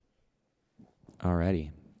Alrighty.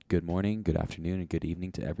 Good morning, good afternoon, and good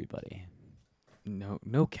evening to everybody. No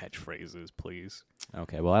catchphrases, please.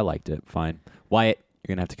 Okay, well, I liked it. Fine. Wyatt,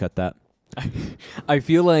 you're going to have to cut that. I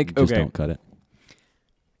feel like, Just okay, don't cut it.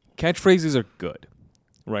 catchphrases are good,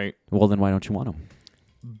 right? Well, then why don't you want them?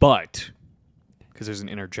 But, because there's an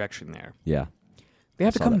interjection there, Yeah. they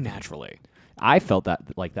have to Saw come that. naturally. I felt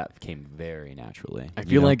that came very naturally. I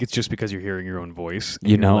feel like it's just because you're hearing your own voice. and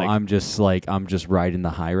You you're know, like, I'm just riding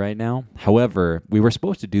the high right now. However, we were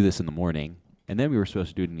supposed to do this in the morning, and then we were supposed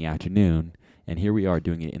to do it in the afternoon, and here we are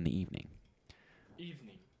doing it in the evening.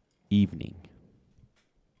 Evening.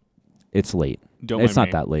 It's late. Don't It's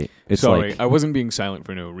mind not me. that late. It's Sorry, like I wasn't being silent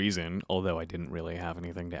for no reason, although I didn't really have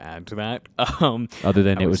anything to add to that. other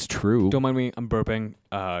than I it was- was true. Don't mind me, I'm burping.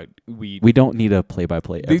 We We don't need a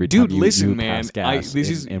play-by-play every dude, time you, listen, you man. pass gas This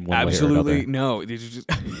in, is in one way or absolutely another. no. This is just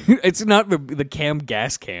it's not the cam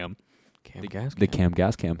gas cam. Cam gas. The cam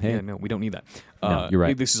gas cam. Hey, Yeah, no, we don't need that. No, you're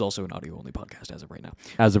right. This is also an audio-only podcast as of right now.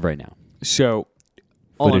 as of right now, So,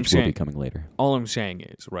 all I'm footage will be saying, coming later. all I'm saying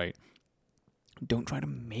is, right? Don't try to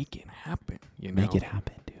make it happen. You know? Make it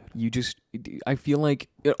happen, dude. You just. I feel like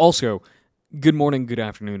also, good morning, good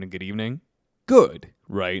afternoon, and good evening. Good,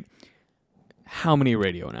 right? How many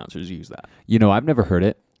radio announcers use that? You know, I've never heard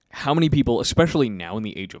it. How many people, especially now in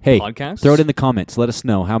the age of Hey, podcasts, throw it in the comments. Let us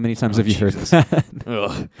know how many times have you Jesus. heard that.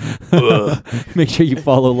 Ugh. Ugh. Make sure you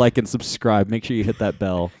follow, like, and subscribe. Make sure you hit that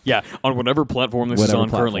bell. Yeah, on whatever platform this is Whatever on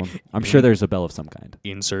platform. currently. I'm sure there's a bell of some kind.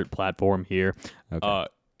 Insert platform here. Okay.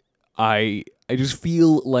 I just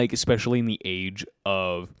feel like, especially in the age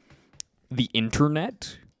of the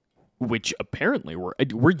internet, which apparently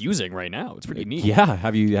we're using right now, it's pretty neat. Yeah.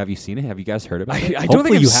 Have you seen it? Have you guys heard about it? I don't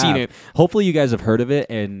think I've seen it. Hopefully you guys have heard of it,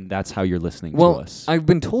 and that's how you're listening Well, to us. I've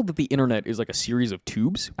been told that the internet is like a series of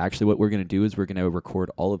tubes. Actually, what we're going to do is we're going to record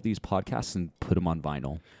all of these podcasts and put them on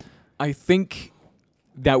vinyl. I think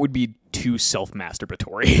that would be too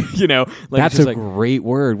self-masturbatory. You know, like That's it's just a like, great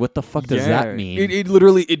word. What the fuck does that mean? It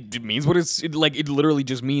literally it means what it's it literally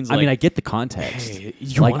just means. Like, I mean, I get the context. Hey,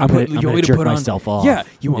 you Like, want I'm to put, gonna you want me to jerk put on myself off. Yeah,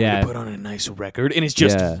 you want me Yeah. to put on a nice record, and it's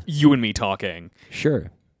just Yeah. you and me talking.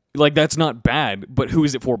 Sure. Like, that's not bad, but who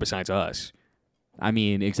is it for besides us? I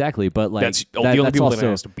mean, exactly. But like, That's the only that's people also, that it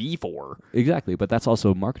has to be for. exactly. But that's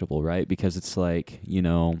also marketable, right? Because it's like, you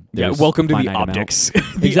know, Yeah, there's welcome to the finite amount. optics.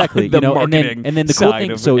 Exactly. The you know, marketing and then the cool side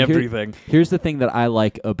thing. of So everything. here's the thing that I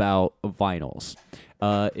like about vinyls,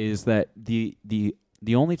 is that the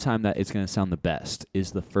only time that it's going to sound the best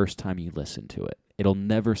is the first time you listen to it. It'll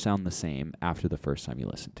never sound the same after the first time you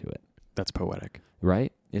listen to it. That's poetic.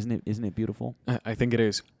 Right? Isn't it beautiful? I think it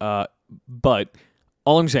is. But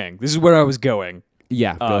all I'm saying, this is where I was going.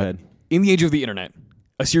 Yeah. Go ahead. In the age of the internet,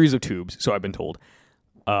 a series of tubes, so I've been told,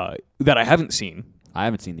 that I haven't seen. I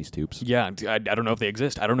haven't seen these tubes. Yeah, I don't know if they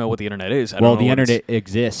exist. I don't know what the internet is. Well, the internet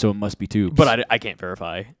exists, so it must be tubes. But I can't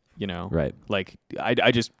verify, you know. Right. Like,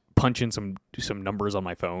 I just punch in some numbers on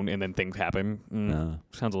my phone, and then things happen.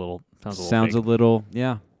 Sounds a little Sounds fake. a little,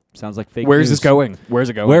 yeah. Sounds like fake Where news. is this going? Where's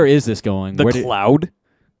it going? Where is this going? the Where cloud?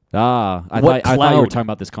 I What thought we were cloud? talking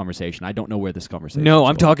about this conversation. I don't know where this conversation No, is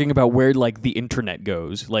I'm going. talking about where, like, the internet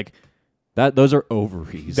goes. Like, Those are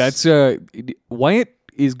ovaries. that's, Wyatt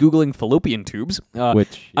is Googling fallopian tubes.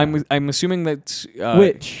 Which, yeah. I'm assuming that's,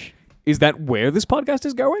 Which, is that where this podcast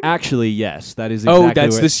is going? actually, yes. That is exactly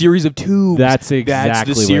That's what- the series of tubes. That's exactly That's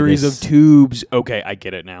the where series this- of tubes. Okay, I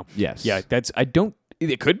get it now. Yes. Yeah,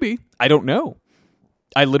 it could be. I don't know.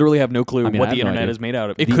 I literally have no clue I mean, what I the have no internet idea. is made out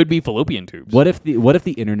of. It The- could be fallopian tubes. What if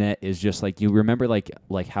the internet is just like, you remember like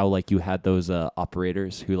how like you had those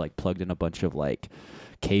operators who like plugged in a bunch of like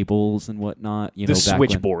cables and whatnot, you The know, back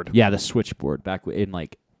switchboard. Yeah, the switchboard back in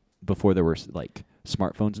like before there were like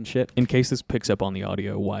smartphones and shit. In case this picks up on the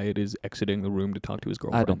audio, Wyatt is exiting the room to talk to his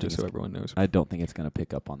girlfriend, don't think just so it's- everyone knows. I don't think it's gonna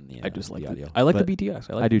pick up on the. I just like the audio. I like But the BTS.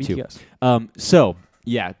 I like I the do too. BTS. So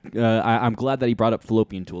yeah, I'm glad that he brought up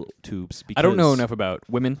fallopian tubes. Because I don't know enough about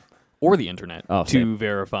women or the internet Oh, to same.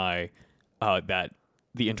 verify that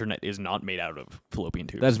the internet is not made out of fallopian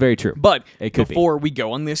tubes. That's very true. But It could be. before we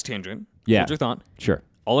go on this tangent, Yeah. hold your thought. Sure.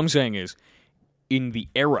 All I'm saying is, in the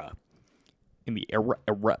era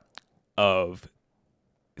of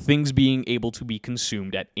things being able to be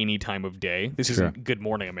consumed at any time of day, this Sure. isn't Good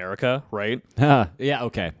Morning America, right? Yeah.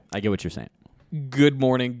 Okay. I get what you're saying. Good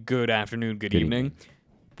morning, good afternoon, good evening.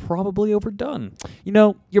 Probably overdone. You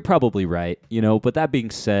know, you're probably right. You know, but that being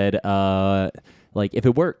said, like if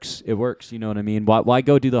it works, it works. You know what I mean? Why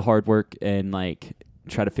go do the hard work and like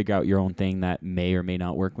try to figure out your own thing that may or may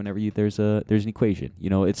not work whenever there's an equation.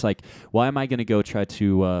 It's like, why am I going to go try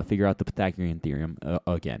to figure out the Pythagorean theorem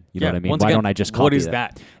again? You know what I mean? Once Why again, don't I just copy what is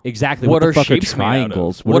that? Exactly. What the are fuck shapes are made out of?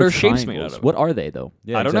 triangles? What are shapes made out of? What are they though?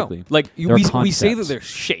 Yeah, I don't exactly. know. Like They're we say that concepts. they're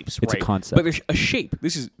shapes, It's right? a concept. But there's a shape.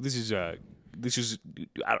 This is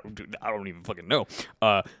I don't even fucking know.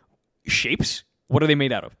 Shapes. What are they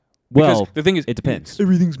made out of? Because Well, the thing is, it depends.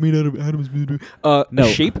 Everything's made out of atoms. No, a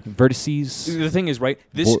shape. vertices. The thing is, right?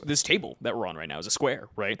 This table that we're on right now is a square,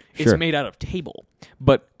 right? Sure. It's made out of table,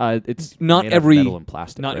 but It's not made every out of metal and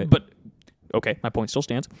plastic, right? But okay, my point still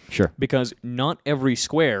stands. Sure. Because not every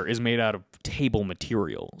square is made out of table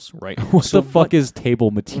materials, right? What the fuck is table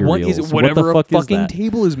materials? What is What whatever the fuck a fucking is that?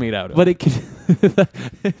 table is made out of? But it could.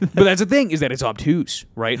 But that's the thing, is that it's obtuse,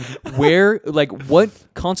 right? What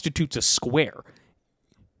constitutes a square?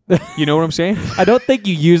 You know what I'm saying? I don't think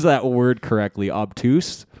you use that word correctly.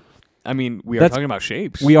 Obtuse. I mean, we are talking about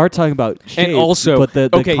shapes. We are talking about shapes, and also, but the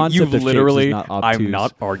okay, concept you've of literally. shapes is not obtuse. I'm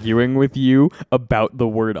not arguing with you about the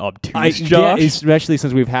word obtuse, Yeah, Josh. especially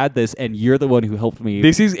since we've had this, and you're the one who helped me.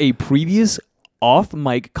 This is a previous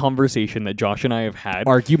off-mic conversation that Josh and I have had.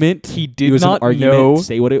 Argument. He did it was not an argument. know.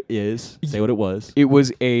 Say what it is. Say what it was. It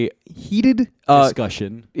was a heated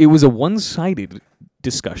Discussion. It was a one-sided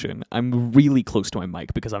discussion. I'm really close to my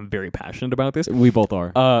mic because I'm very passionate about this. We both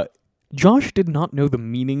are. Josh did not know the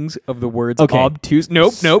meanings of the words Okay. obtuse.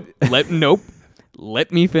 Nope.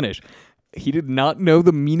 Let me finish. He did not know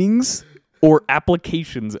the meanings or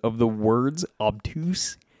applications of the words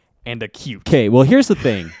obtuse and acute. Okay, well, here's the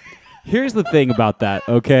thing. Here's the thing about that,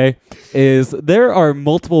 okay, is there are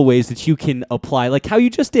multiple ways that you can apply, like how you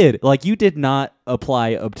just did. Like, you did not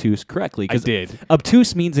apply obtuse correctly. I did.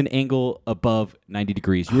 Obtuse means an angle above 90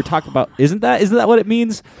 degrees. You were talking about, isn't that what it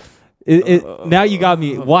means? Now you got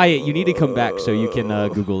me. Wyatt, you need to come back so you can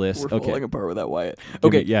Google this. We're Okay. falling apart with that, Wyatt. Give me-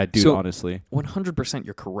 Okay, yeah, dude, so honestly. 100%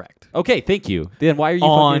 you're correct Okay, thank you. Then why are you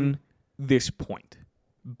on this point.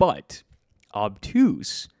 But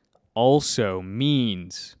obtuse also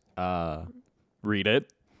means... read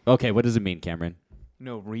it. Okay, what does it mean, Cameron?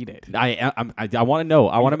 No, read it. I want to know.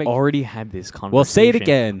 I want to make... already had this conversation. Well, say it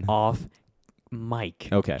again. Off mic,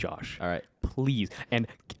 Okay. Josh. All right. Please. And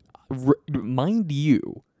mind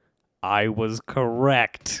you, I was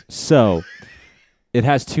correct. So, it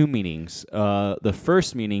has two meanings. The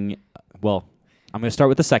first meaning, well, I'm going to start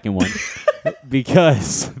with the second one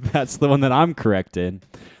because that's the one that I'm correct in.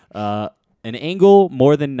 An angle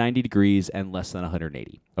more than 90 degrees and less than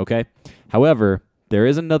 180. Okay? However, there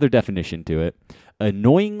is another definition to it.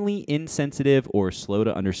 Annoyingly insensitive or slow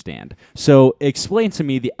to understand. So, explain to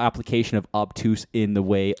me the application of obtuse in the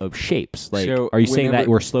way of shapes. Like, So are you saying that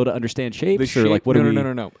whenever- we're slow to understand shapes, or like what no, are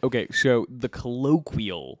we? No. Okay, so the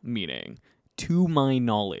colloquial meaning, to my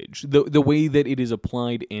knowledge, the way that it is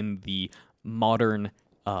applied in the modern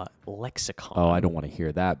lexicon. Oh, I don't want to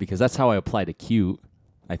hear that because that's how I applied acute.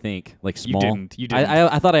 I think like You small. didn't.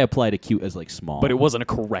 I thought I applied acute as like small. But it wasn't a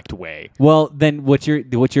correct way. Well, then what you're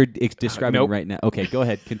describing Nope. right now. Okay, go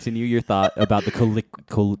ahead. Continue your thought about the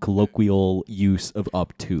colloquial use of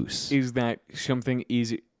obtuse. Is that something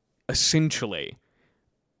is essentially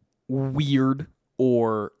weird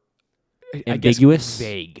or Ambiguous? I guess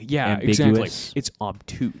vague. Yeah, Ambiguous. exactly. It's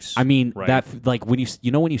obtuse. I mean right? that like when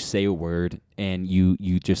you say a word and you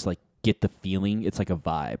just like get the feeling, it's like a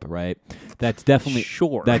vibe, right? That's definitely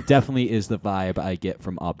Sure. That definitely is the vibe I get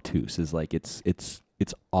from obtuse. Is like it's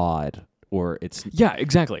odd or it's Yeah,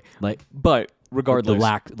 exactly. like But regardless,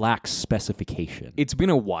 the lacks specification. it's been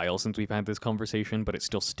a while since we've had this conversation, but it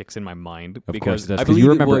still sticks in my mind Of course because it does, I 'cause believe you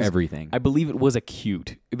remember it was, everything. I believe it was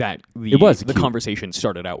acute that the It was the acute. conversation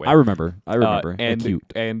started out with. I remember. and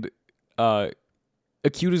Acute. and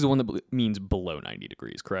acute is the one that means below 90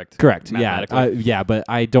 degrees, correct? Correct. Yeah. Mathematically. Yeah, but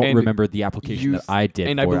I don't And remember the application that I did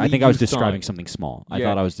and for I it. I believe think I was you describing thought- something small. I Yeah.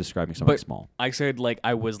 thought I was describing something But small. I said like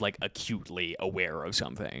I was like acutely aware of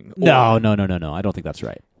something. No. Or- I don't think that's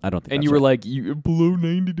right. I don't think And that's you were right. like, you below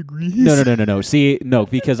 90 degrees? No. See, no,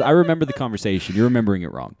 because I remember the conversation. You're remembering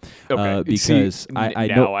it wrong. Okay. Because See, I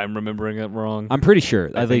now know. I'm remembering it wrong. I'm pretty sure.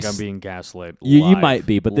 I At think least I'm being gaslit. you live- might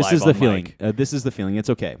be, but this live is the on feeling. mic. This is the feeling. It's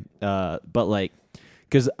okay. But like,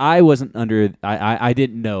 because I wasn't under. I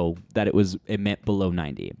didn't know that it meant below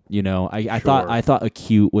 90. You know, I thought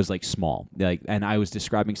acute was like small. Like, and I was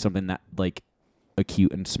describing something that like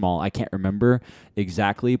acute and small. I can't remember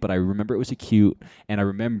exactly, but I remember it was acute, and I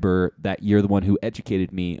remember that you're the one who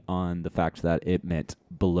educated me on the fact that it meant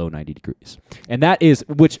below 90 degrees, and that is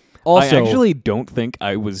which also I actually don't think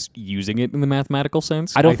I was using it in the mathematical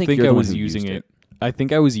sense. I don't think you're I the one was who using used it. I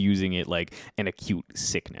think I was using it like an acute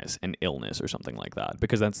sickness, an illness, or something like that,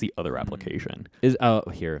 because that's the other application.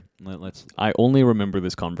 Here, let's. I only remember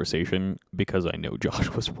this conversation because I know Josh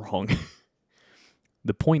was wrong.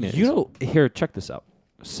 The point is, Here, check this out.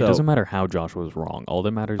 So it doesn't matter how Josh was wrong. All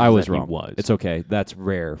that matters I is was that wrong. he was. It's okay. That's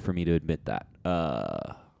rare for me to admit that.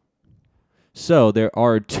 So there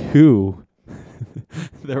are two.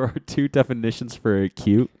 There are two definitions for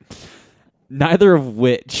acute. Neither of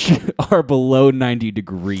which are below 90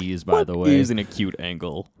 degrees, by the way. What is an acute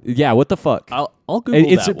angle? Yeah, what the fuck? I'll Google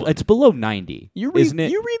that one. It's below 90, isn't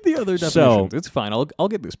it? You read the other definitions. So, it's fine. I'll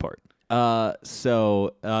get this part.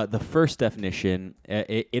 The first definition,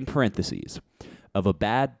 in parentheses, of a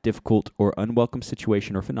bad, difficult, or unwelcome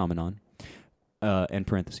situation or phenomenon, in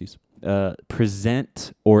parentheses,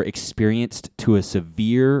 present or experienced to a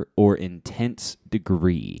severe or intense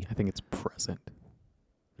degree. I think it's present,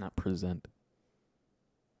 not present.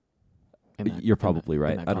 You're probably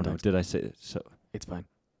right. I don't know. context. Did I say so? It's fine.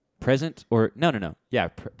 Present or no? Yeah,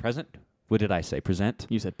 present. What did I say? Present.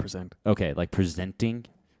 You said present. Okay, like presenting.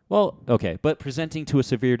 Well, okay, but presenting to a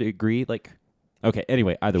severe degree, like, okay.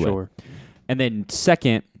 Anyway, either way. Sure. And then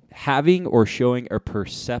second, having or showing a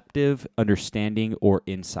perceptive understanding or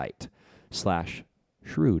insight /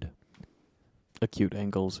 shrewd. Acute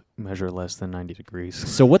angles measure less than 90 degrees.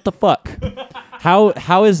 So what the fuck?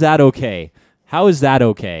 How is that okay? How is that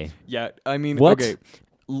okay? Yeah, I mean, What? okay,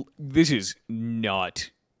 this is not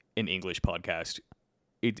an English podcast.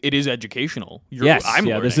 It is educational. I'm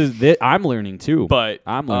learning. I'm learning too. But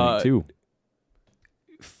I'm learning too.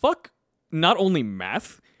 Fuck, not only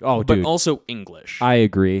math, Oh, but dude, also English. I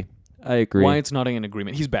agree. Wyatt's nodding in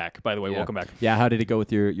agreement. He's back, by the way. Yeah. Welcome back. Yeah, how did it go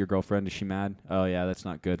with your girlfriend? Is she mad? Oh yeah, that's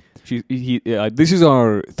not good. This is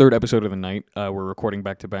our third episode of the night. We're recording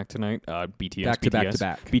back to back tonight. BTS, Back to BTS, back to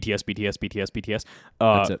back. BTS.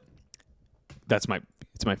 That's it.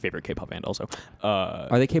 It's my favorite K-pop band. Also,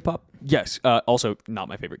 Are they K-pop? yes. Also, not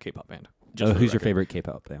my favorite K-pop band. Just for the Who's your record. favorite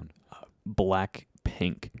K-pop band?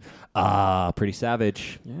 Blackpink. Pretty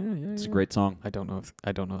Savage. Yeah. It's a great song. I don't know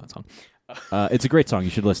that song. It's a great song. You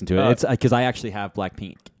should listen to it. It's because I actually have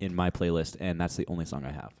Blackpink in my playlist, and that's the only song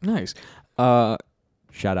I have. Nice.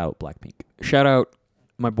 Shout out Blackpink. Shout out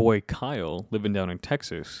my boy Kyle living down in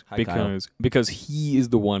Texas. Hi, Kyle. because he is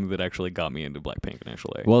the one that actually got me into Blackpink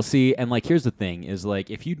initially. Well, see, and like, here's the thing: is like,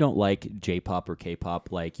 if you don't like J-pop or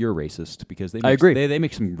K-pop, like, you're racist because I agree. They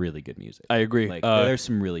make some really good music. I agree. Like, there's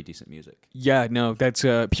some really decent music. Yeah, no, that's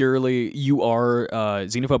purely you are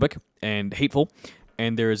xenophobic and hateful,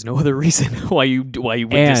 and there is no other reason why you would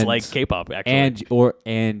dislike K-pop. Actually,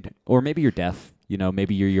 or maybe you're deaf. You know,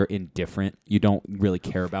 maybe you're indifferent. You don't really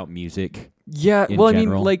care about music. yeah. in Well, I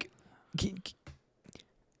general. mean, like,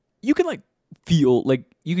 you can like feel like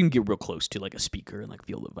you can get real close to like a speaker and like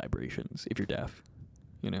feel the vibrations if you're deaf.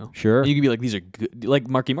 You know, Sure. And you can be like, these are good, like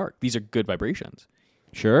Marky Mark. These are good vibrations.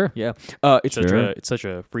 Sure. Yeah. It's Sure. such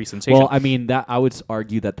a free sensation. Well, I mean, that I would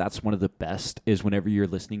argue that that's one of the best is whenever you're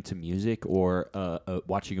listening to music or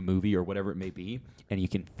watching a movie or whatever it may be, and you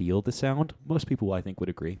can feel the sound. Most people, I think, would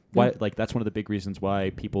agree. Why? Like, that's one of the big reasons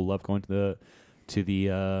why people love going to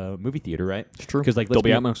the movie theater, right? It's true. Because like Dolby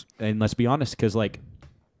Atmos. and let's be honest, because like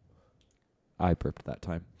I burped that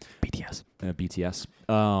time. BTS. BTS.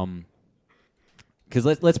 Because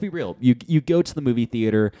let's be real, you go to the movie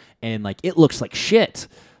theater and like it looks like shit.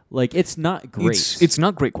 Like, it's not great. It's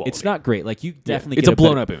not great quality. It's not great. Like, you definitely it's get a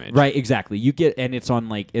blown better- up image. Right, exactly. You get, and it's on,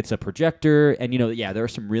 like, it's a projector, and, you know, yeah, there are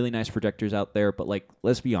some really nice projectors out there, but, like,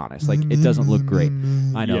 let's be honest, like, it doesn't look great.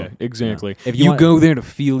 I know. Yeah, exactly. Yeah. If you want- go there to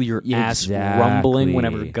feel your Yeah, ass rumbling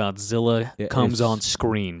whenever exactly. Godzilla Yeah, comes it's- on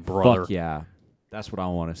screen, brother. Fuck yeah. That's what I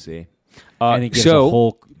want to see. And it gives so, a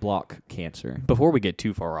whole block cancer. before we get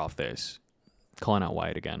too far off this, calling out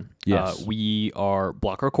Wyatt again. Yes. We are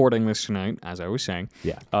block recording this tonight, as I was saying.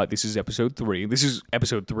 Yeah. This is episode 3. This is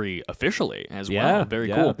episode 3 officially as Yeah. well. Very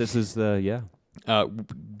yeah, cool. This is yeah.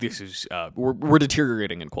 This is we're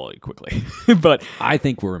deteriorating in quality quickly, but I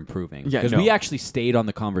think we're improving. Yeah, Because no. we actually stayed on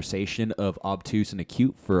the conversation of obtuse and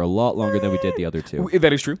acute for a lot longer than we did the other two.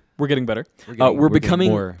 that is true. We're getting better. We're getting- We're we're getting becoming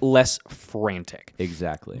more- less frantic.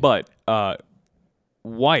 Exactly. But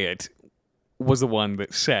Wyatt was the one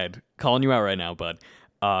that said, calling you out right now, bud.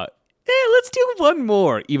 Let's do one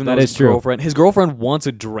more. Even though That is true. his girlfriend wants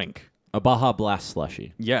a drink. A Baja Blast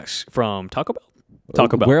slushy. Yes, from Taco Bell.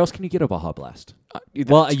 Taco Bell. Where else can you get a Baja Blast? You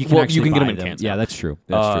Well, you can actually get buy them in them. cans. Yeah, now. that's true.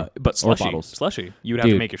 That's true. But Or slushy, bottles. you would have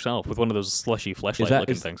to Dude. make yourself with one of those slushy fleshlight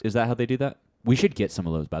looking things. Is that how they do that? We should get some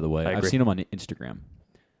of those, by the way. I I've agree. seen them on Instagram.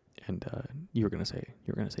 And you were gonna say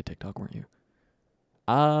TikTok, weren't you?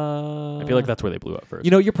 I I feel like that's where they blew up first.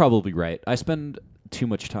 You know, you're probably right. I spend too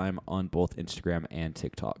much time on both Instagram and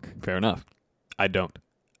TikTok. Fair enough. I don't.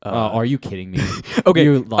 Are you kidding me? Okay,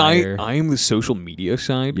 You liar. I am the social media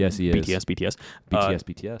side. Yes, he is. BTS.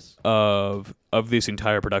 BTS. Of this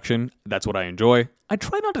entire production. That's what I enjoy. I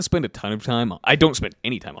try not to spend a ton of time. I don't spend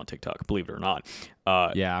any time on TikTok, believe it or not.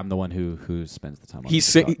 Yeah, I'm the one who spends the time on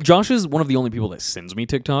TikTok. Josh is one of the only people that sends me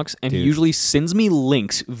TikToks, and he Dude. usually sends me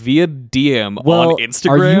links via DM Well, on Instagram.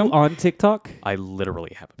 Are you on TikTok? I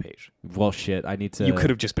literally have a page. Well, shit. I need to. You could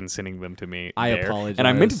have just been sending them to me. I there. apologize. And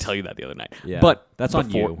I meant to tell you that the other night. Yeah, but that's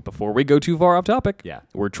before, on you. Before we go too far off topic, Yeah.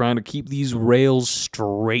 we're trying to keep these rails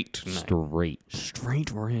straight tonight.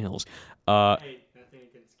 Straight rails. Hey, nothing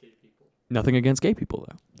against gay people. Nothing against gay people,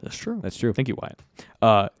 though. That's true. That's true. Thank you,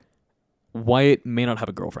 Wyatt. Wyatt may not have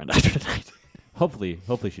a girlfriend after tonight. Hopefully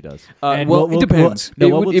she does. It we'll- depends.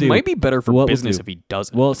 we'll It do- might be better for what we'll business do. if he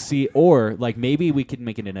doesn't. Well, see, or like maybe we could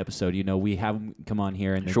make it an episode. We have them come on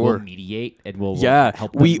here and then Sure. we'll mediate and we'll yeah,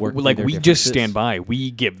 help them work through their we just differences. stand by. We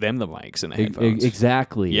give them the mics and the headphones.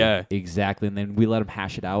 Exactly. Yeah. Exactly. And then we let them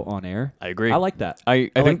hash it out on air. I agree. I like that. I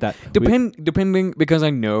like think that. Depending, because I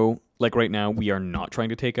know, like right now, we are not trying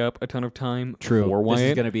to take up a ton of time True. for Wyatt. This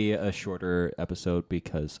is going to be a shorter episode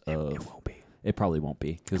because of. It won't be. It probably won't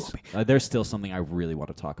be because there's still something I really want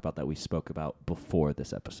to talk about that we spoke about before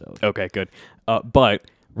this episode. Okay, good. But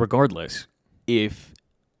regardless, if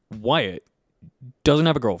Wyatt doesn't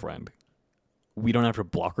have a girlfriend, we don't have to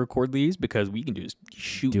block record these because we can just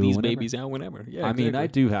shoot Do these whenever. babies out whenever. Yeah, I mean,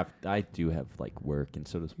 exactly. I do have like work, and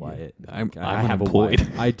so does Wyatt. I'm I have unemployed. a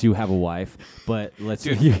wife. I do have a wife, but let's.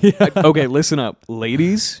 Okay, listen up,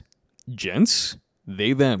 ladies, gents,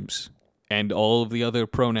 they, thems, and all of the other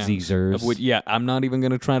pronouns. Zers. Of which, yeah, I'm not even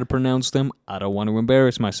gonna try to pronounce them. I don't want to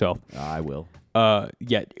embarrass myself. I will.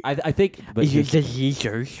 Yeah. I think, but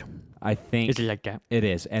Zers. I think Is it like that? it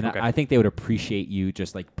is, and Okay. I think they would appreciate you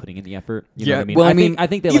just like putting in the effort. You Yeah, know what I mean? well, I mean, I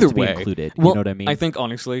think they either like to way. be included. Well, you know what I mean? I think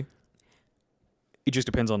honestly, it just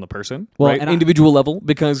depends on the person, Well, right? and I- Individual level,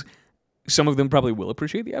 because some of them probably will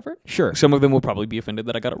appreciate the effort. Sure. Some of them will probably be offended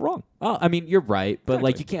that I got it wrong. Oh, I mean, you're right, but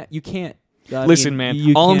like you can't. I Listen, mean, man.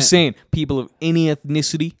 you All I'm can't- saying, people of any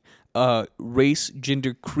ethnicity, race,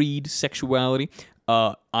 gender, creed, sexuality,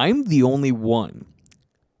 I'm the only one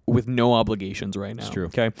with no obligations right now. That's true.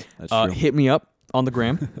 Okay. That's true. Hit me up on the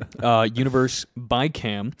gram, Universe by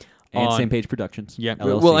Cam, And on- Same Page Productions. Yeah.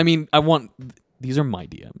 LLC. Well, I mean, I want these are my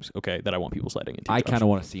DMs, okay, that I want people sliding into. I Josh. kind of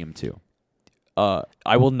want to see him too.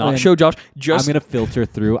 I will not And show Josh. Just I'm gonna filter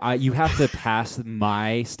through. You have to pass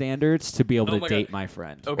my standards to be able Oh to my date God. my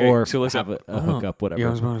friend, Okay, or so listen. have a hookup, whatever. Yeah, I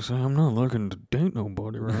was about to say I'm not looking to date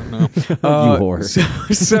nobody right now. You whore.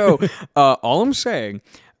 So all I'm saying,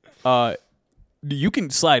 you can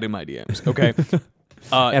slide in my DMs, okay?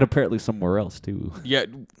 And apparently somewhere else too. Yeah,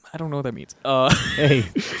 I don't know what that means. Hey,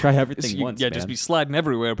 try everything once, yeah, man. just be sliding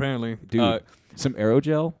everywhere apparently, Dude. Some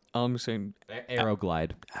aerogel, I'm saying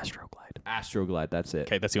Aeroglide, Astroglide. Astroglide. That's it.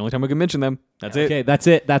 Okay, that's the only time I can mention them. That's it. Okay, that's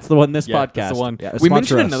it. That's the one. This Yeah, podcast. that's the one. Yeah, We sponsor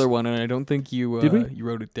mentioned us. another one, and I don't think you Did we? you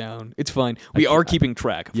wrote it down. It's fine. We are keeping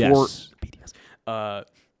track Yes. for BTS.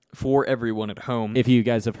 For everyone at home. If you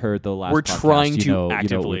guys have heard the last, We're podcast, trying you to know,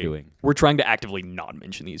 actively. you know what we're doing. We're trying to actively not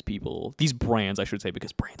mention these people, these brands, I should say,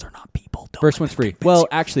 because brands are not people. Don't First let one's them free. convince Well, you.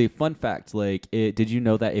 actually, fun fact. Like, did you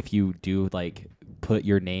know that if you do like put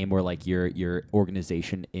your name or like your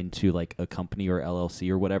organization into like a company or LLC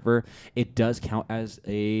or whatever, it does count as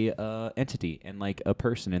a entity and like a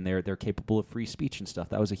person, and they're capable of free speech and stuff.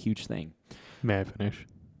 That was a huge thing. May I finish?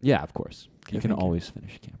 Yeah, of course. You can thank you. always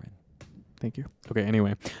finish, Cameron. Thank you. Okay.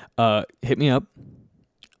 Anyway, hit me up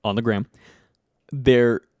on the gram.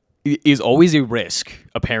 There is always a risk,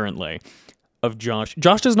 apparently, of Josh.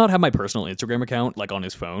 Josh does not have my personal Instagram account like on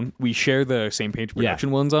his phone. We share the Same Page Production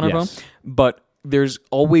ones on our Yes. phone, but there's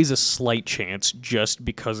always a slight chance, just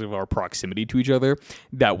because of our proximity to each other,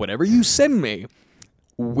 that whatever you send me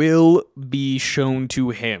will be shown to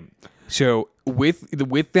him. So with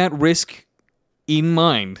that risk in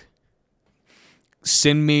mind,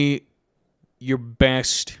 send me your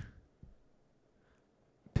best.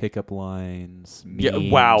 Pickup lines. Yeah.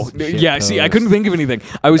 Memes, Wow. shit Yeah. See, I posts. couldn't think of anything.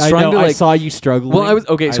 I was trying know, to I like. saw you struggling. Well, I was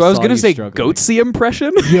okay. So I was saw gonna you say struggling. Goatse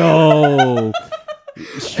impression. Yo.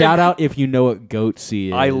 Shout out if you know what Goatse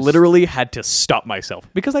is. I literally had to stop myself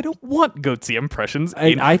because I don't want Goatse impressions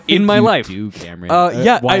I think in my you life. do, Cameron.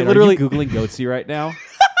 Yeah, I Wyatt, literally- Are you Googling Goatse right now?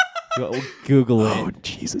 Google it. Oh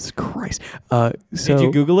Jesus Christ! Did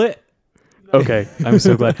you Google it? Okay, I'm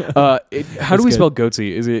so glad. How do That's we good. spell Goatse?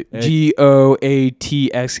 Is it Goatse?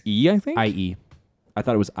 I think. IE. I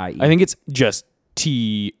thought it was IE. I think it's just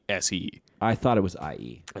TSE. I thought it was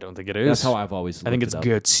IE. I don't think it is. That's how I've always. I think it's looked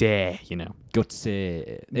it up. Goatse. You know,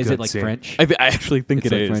 Goatse. Is it like Goatse. French? I actually think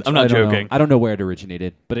It's it like is. French. I'm not I don't know. joking. I don't know where it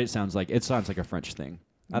originated, but it sounds like a French thing.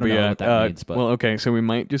 I don't know what that means, but well, okay, so we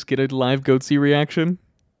might just get a live Goatse reaction.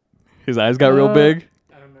 His eyes got real big.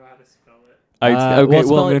 I don't know how to spell it. Okay, well, I'm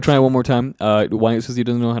spell going to it. try it one more time. Wyatt says he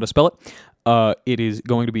doesn't know how to spell it. It is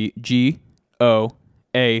going to be Goatse,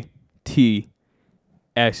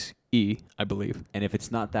 I believe. and if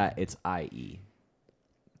it's not that, it's IE.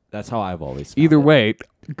 That's how I've always. Found Either it. way,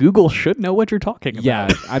 Google should know what you're talking about. Yeah,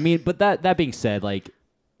 I mean, but that being said, like,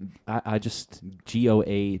 I just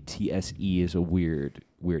Goatse is a weird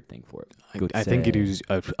thing for it. I think it is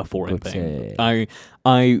a foreign Goatse. thing.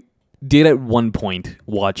 I did at one point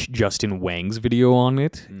watch Justin Wang's video on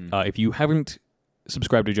it. If you haven't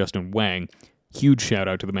subscribed to Justin Wang, huge shout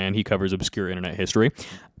out to the man. He covers obscure internet history.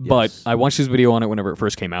 But Yes. I watched his video on it whenever it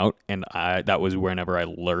first came out, and that was whenever I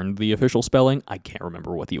learned the official spelling. I can't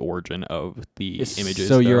remember what the origin of the image is.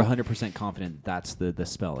 So you're though. 100% confident that's the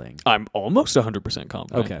spelling. I'm almost 100%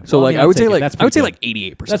 confident. Okay. So Well, like I mean, I would I'll say take it. like That's I would say pretty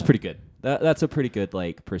like 88%. That's pretty good. That's a pretty good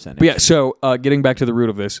like percentage. But yeah, so getting back to the root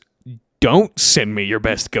of this, don't send me your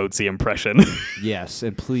best Goatse impression. Yes,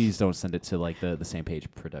 and please don't send it to like the Same Page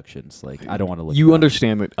Productions. Like I don't want to look. You it up.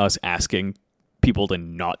 understand that us asking people to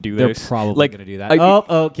not do They're this, probably like, gonna do that. I- Oh,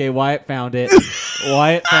 okay. Wyatt found it.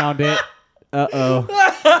 Wyatt found it. Uh-oh.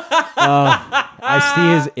 I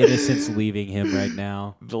see his innocence leaving him right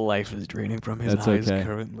now. the life is draining from his That's eyes okay.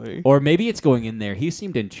 currently. Or maybe it's going in there. He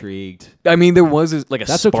seemed intrigued. I mean, there was a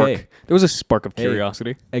That's spark. okay. There was a spark of Hey.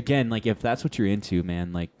 curiosity. Again, like if that's what you're into,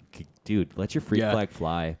 man, like dude, let your freak Yeah. flag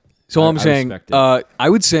fly. So I- I'm I saying, respect it. I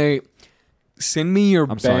would say, send me your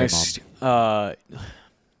I'm sorry, best. I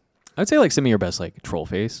would say like send me your best like troll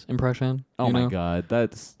face impression. Oh you my know? god,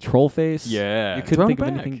 that's troll face. Yeah, You couldn't throw it think of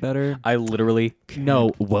back. anything better. I literally No,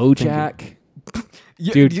 Wojak.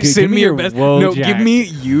 Dude, give send me me your your best. No, give Wojak. me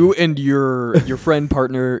you and your friend,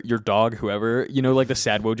 partner, your dog, whoever. You know, like the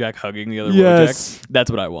sad Wojak hugging the other Yes. Wojak. That's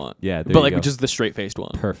what I want. Yeah, there but you like go. just the straight faced one.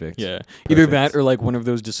 Perfect. Yeah, either Perfect. that or like one of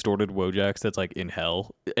those distorted Wojaks that's like in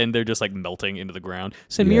hell and they're just like melting into the ground.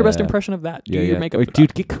 Send me your best Yeah. impression of that. Do Yeah, your yeah. makeup, Or, for dude,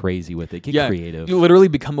 that. get crazy with it. Get Yeah, creative. You literally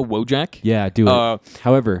become a Wojak. Yeah, do it.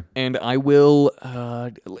 However, And I will,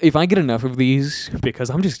 if I get enough of these, because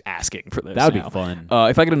I'm just asking for this. that would now. be fun.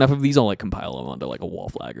 If I get enough of these, I'll like compile them onto like a wall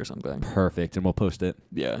flag or something. Perfect, and we'll post it.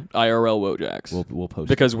 Yeah, IRL Wojaks. We'll post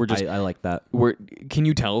Because it. we're just- I like that. Can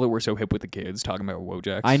you tell that we're so hip with the kids talking about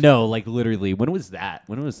Wojaks? I know, like literally. When was that?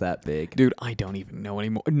 When was that big? Dude, I don't even know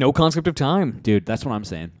anymore. No concept of time. Dude, that's what I'm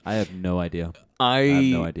saying. I have no idea. I have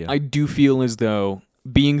no idea. I do feel as though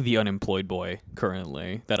being the unemployed boy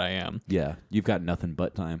currently that I am, Yeah, you've got nothing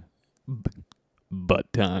but time.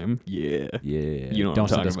 butt time. Yeah. Yeah. You know what Don't I'm send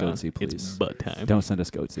talking us about. Goatse, please. It's butt time. Don't send us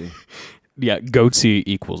Goatse. Yeah, Goatse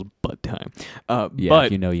equals butt time. Yeah, but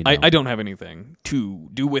if you know, you know. I don't have anything to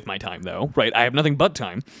do with my time, though, right? I have nothing but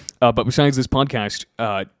time. But besides this podcast,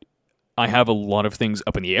 I have a lot of things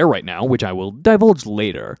up in the air right now, which I will divulge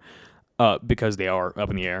later because they are up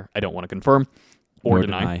in the air. I don't want to confirm or Nor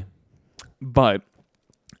deny. But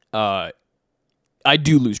I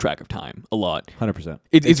do lose track of time a lot. 100%.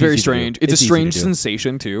 It's very easy to do. strange. It's a easy to strange do.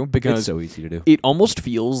 sensation, too, It's because so easy to do. it almost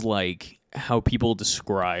feels like how people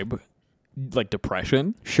describe like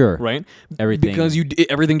depression, Sure. right? Everything Because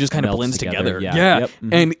everything just kind of melts blends together. together. Yeah. Yep.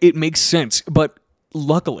 Mhm. And it makes sense. But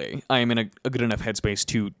luckily, I am in a good enough headspace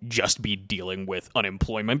to just be dealing with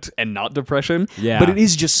unemployment and not depression. Yeah. But it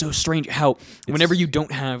is just so strange how whenever you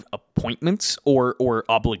don't have appointments or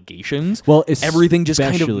obligations, Well, everything just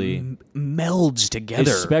kind of especially- melds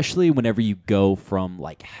together. Especially whenever you go from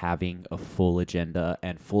like having a full agenda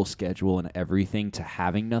and full schedule and everything to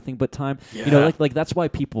having nothing but time. You know, Yeah. like that's why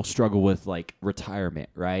people struggle with like retirement,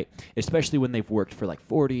 right? Especially when they've worked for like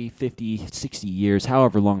 40, 50, 60 years,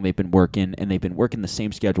 however long they've been working, and they've been working the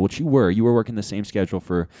same schedule, which you were working the same schedule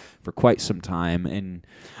for quite some time. And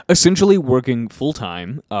Essentially working full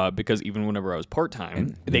time, because even whenever I was part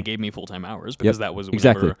time, they gave me full time hours because that was whenever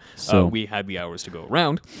exactly. So- we had the hours to go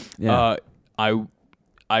around. Yeah.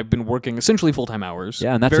 I've been working essentially full time hours.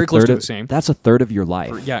 yeah, and that's very a close third to of the same. That's a third of your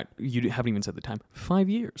life. Yeah, you haven't even said the time. 5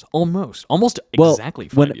 years, almost Well, exactly.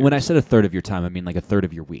 5 when years. I said a third of your time, I mean like a third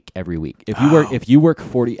of your week, every week. If you work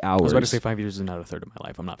 40 hours, I was about to say 5 years is not a third of my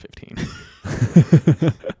life. I'm not 15.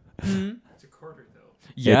 It's a quarter though.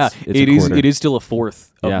 Yeah, It's a quarter. It is still a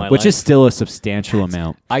fourth of my which life. is still a substantial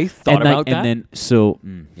amount. I thought about that. And then so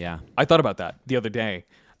yeah, I thought about that the other day.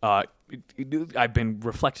 I've been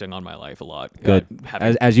reflecting on my life a lot. good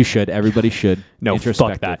Having as you should. Everybody should. No, fuck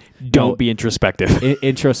Introspective. that. Don't be introspective.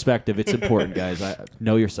 Introspective. It's important, guys.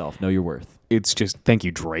 Know yourself. Know your worth. It's just thank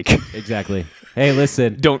you, Drake. Exactly. Hey,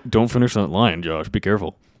 listen. Don't finish that line, Josh. Be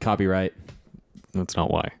careful. Copyright. That's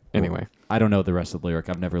not why. Anyway. I don't know the rest of the lyric.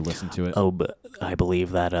 I've never listened to it. Oh, but I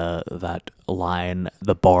believe that that line,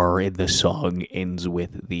 the bar in the song ends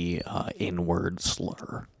with the N-word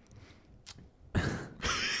slur.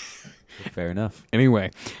 Fair enough.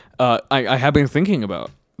 Anyway, I have been thinking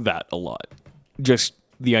about that a lot. Just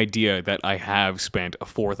the idea that I have spent a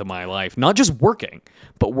fourth of my life not just working,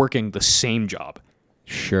 but working the same job.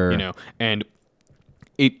 Sure. You know, and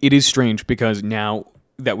it is strange because now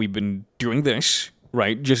that we've been doing this,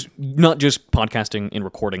 right, just not just podcasting and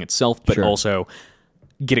recording itself, but Sure. also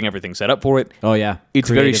getting everything set up for it. Oh, yeah. It's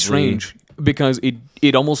very Creatively. strange because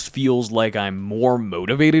it almost feels like I'm more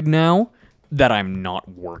motivated now that I'm not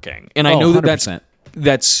working. And I Oh, know that 100%.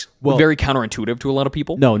 that's Well- very counterintuitive to a lot of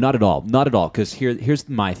people. No, not at all. Not at all. Because here's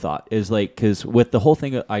my thought is like, because with the whole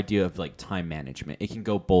thing, idea of like time management, it can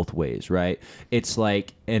go both ways, right? It's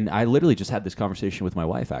like, and I literally just had this conversation with my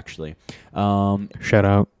wife, actually. Shout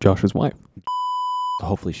out Josh's wife.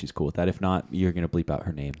 Hopefully she's cool with that. If not, you're going to bleep out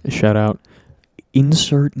her name. Shout out.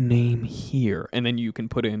 Insert name here. And then you can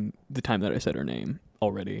put in the time that I said her name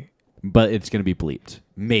already. But it's going to be bleeped.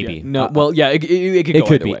 Maybe. Yeah. No, well, yeah, it could it go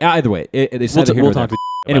could either be. way. Either way. It's We'll, neither here we'll nor talk there.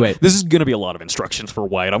 to Anyway, this is going to be a lot of instructions for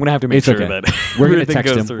Wyatt. I'm going to have to make it's sure okay. that We're going to everything text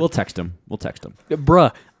goes him. through. We'll text him. We'll text him.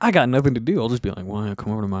 Bruh, I got nothing to do. I'll just be like, Wyatt,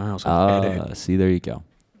 come over to my house. I'll edit. See, there you go.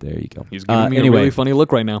 There you go. He's giving me anyway, a really funny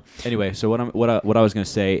look right now. Anyway, so what I was going to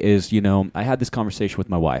say is, I had this conversation with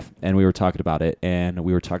my wife, and we were talking about it, and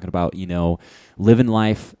we were talking about, living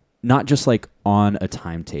life not just like on a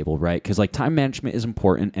timetable, right? Because like time management is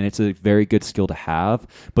important, and it's a very good skill to have,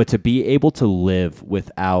 but to be able to live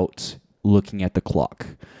without looking at the clock.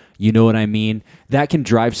 You know what I mean? That can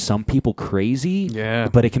drive some people crazy, Yeah.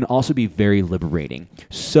 but it can also be very liberating.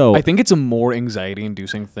 So I think it's a more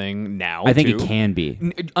anxiety-inducing thing now. I think too. it can be.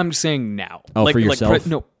 I'm saying now. Oh, for yourself?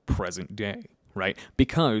 No, present day, right?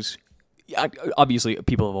 Because obviously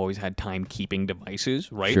people have always had timekeeping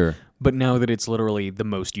devices, right? Sure. But now that it's literally the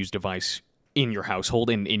most used device in your household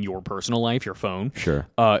and in your personal life, your phone, Sure.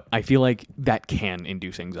 I feel like that can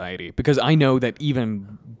induce anxiety because I know that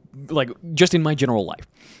even like just in my general life,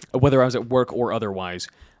 whether I was at work or otherwise,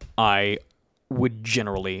 I would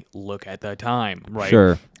generally look at the time, right?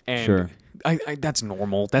 Sure. And Sure. I that's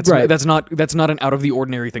normal. That's Right. that's not an out of the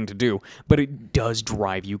ordinary thing to do, but it does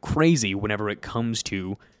drive you crazy whenever it comes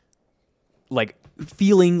to like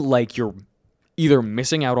feeling like you're either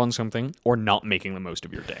missing out on something or not making the most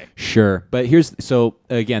of your day. Sure, but so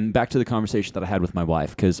again, back to the conversation that I had with my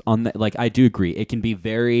wife, because on that, like, I do agree, it can be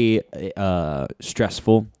very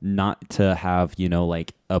stressful not to have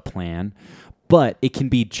like a plan, but it can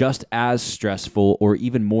be just as stressful or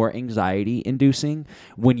even more anxiety inducing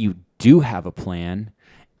when you do have a plan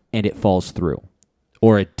and it falls through.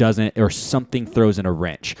 Or it doesn't, or something throws in a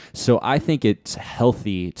wrench. So I think it's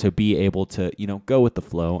healthy to be able to, go with the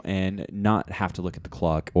flow and not have to look at the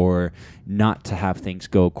clock or not to have things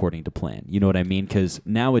go according to plan. You know what I mean? Because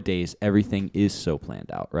nowadays everything is so planned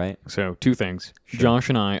out, right? So, two things. Josh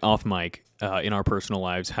and I, off mic, in our personal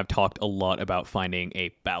lives, have talked a lot about finding a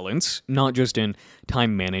balance, not just in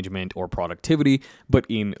time management or productivity, but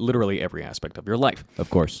in literally every aspect of your life. Of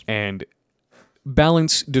course. And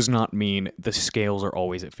balance does not mean the scales are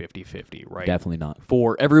always at 50-50, right? Definitely not.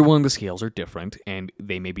 For everyone, the scales are different, and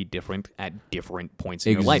they may be different at different points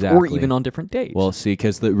in your life, or Exactly. even on different days. Well, see,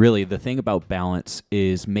 because the thing about balance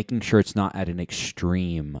is making sure it's not at an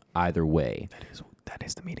extreme either way. that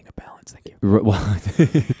is the meaning of balance. Thank you. Well,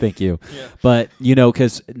 thank you. Yeah. But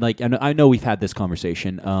because like I know we've had this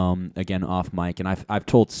conversation again off mic, and I've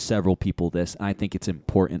told several people this, and I think it's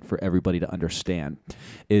important for everybody to understand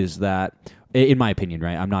is that, in my opinion,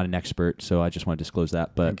 right? I'm not an expert, so I just want to disclose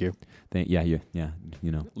that. But Thank you.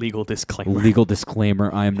 Legal disclaimer. Legal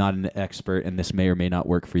disclaimer: I am not an expert, and this may or may not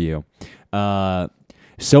work for you.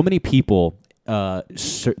 So many people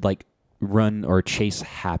run or chase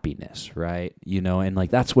happiness, right? And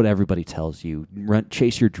like that's what everybody tells you.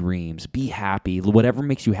 Chase your dreams, be happy, whatever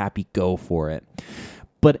makes you happy, go for it.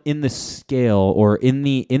 But in the scale or in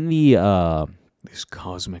the This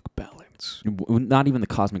cosmic balance. not even the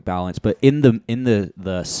cosmic balance, but in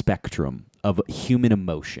the spectrum of human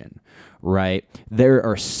emotion, right? There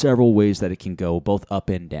are several ways that it can go, both up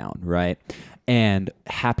and down, right? And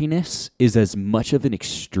happiness is as much of an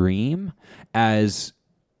extreme as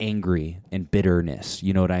angry and bitterness,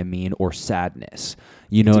 you know what I mean? Or sadness,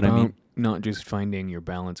 you know what I mean? not just finding your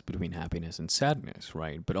balance between happiness and sadness,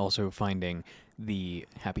 right? But also finding the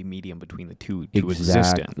happy medium between the two to exist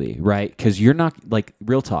in. Exactly, right? Because you're not, like,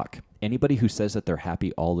 real talk. Anybody who says that they're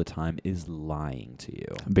happy all the time is lying to you.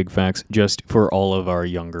 Big facts. Just for all of our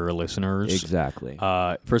younger listeners. Exactly.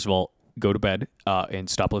 First of all, go to bed and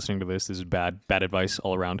stop listening to this. This is bad advice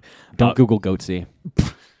all around. Don't Google Goatse.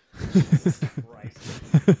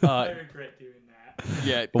 I regret doing that.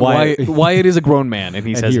 Yeah, Wyatt- Wyatt is a grown man, and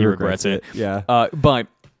he And says he regrets it. Yeah. But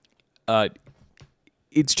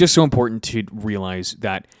it's just so important to realize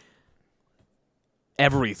that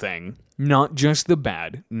everything, not just the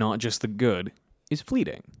bad, not just the good, is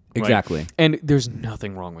fleeting. Right? Exactly. And there's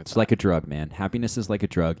nothing wrong with It's that. like a drug, man. Happiness is like a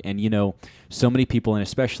drug. And, so many people, and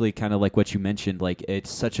especially kind of like what you mentioned, like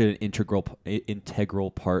it's such an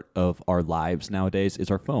integral part of our lives nowadays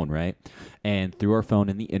is our phone, right? And through our phone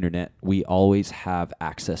and the internet, we always have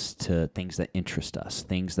access to things that interest us,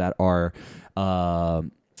 things that are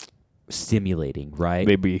stimulating, right?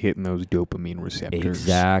 They be hitting those dopamine receptors.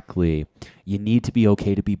 Exactly. You need to be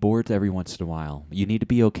okay to be bored every once in a while. You need to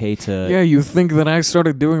be okay to... Yeah, you think that I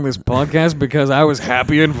started doing this podcast because I was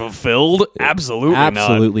happy and fulfilled?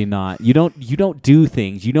 Absolutely not. You don't do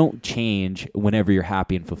things. You don't change whenever you're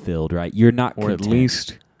happy and fulfilled, right? You're not Or at content.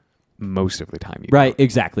 least most of the time you Right, don't.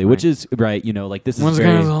 exactly. Which is right, like this is Once very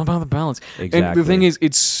again, it's all about the balance. And the Exactly. thing is,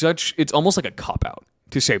 it's almost like a cop-out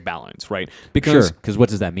to say balance, right? sure, because what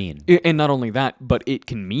does that mean? And not only that, but it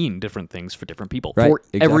can mean different things for different people. Right, For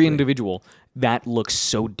exactly. every individual, that looks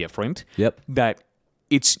so different Yep. that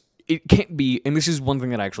it can't be, and this is one thing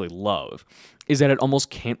that I actually love, is that it almost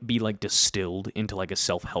can't be like distilled into like a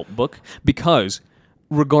self-help book, because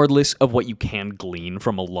regardless of what you can glean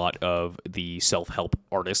from a lot of the self-help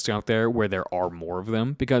artists out there, where there are more of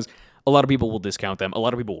them, because a lot of people will discount them, a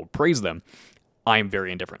lot of people will praise them, I am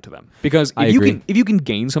very indifferent to them, because I if agree. you can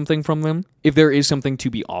gain something from them, if there is something to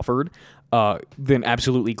be offered, then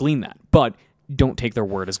absolutely glean that. But don't take their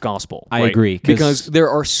word as gospel. I right? agree, because there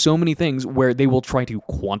are so many things where they will try to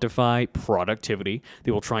quantify productivity.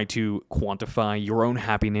 They will try to quantify your own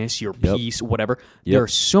happiness, your Yep. peace, whatever. Yep. There are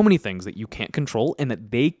so many things that you can't control and that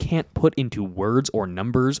they can't put into words or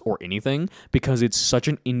numbers or anything, because it's such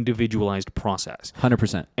an individualized process.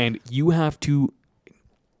 100%. And you have to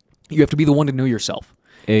be the one to know yourself.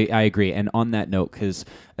 I agree. And on that note, because,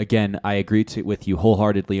 again, I agree with you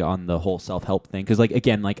wholeheartedly on the whole self-help thing. Because,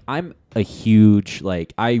 again, I'm a huge,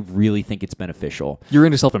 I really think it's beneficial. You're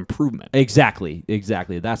into self-improvement. Exactly.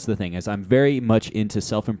 That's the thing, is I'm very much into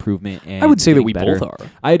self-improvement. And I would say that getting we better. both are.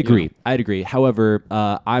 I'd agree. However,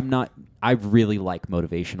 I'm not... I really like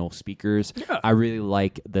motivational speakers. Yeah. I really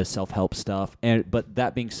like the self-help stuff. But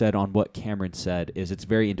that being said, on what Cameron said, is it's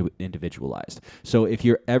very individualized. So if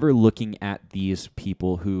you're ever looking at these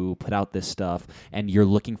people who put out this stuff and you're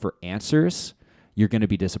looking for answers, you're going to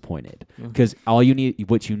be disappointed, because what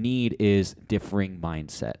you need is differing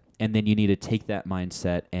mindset. And then you need to take that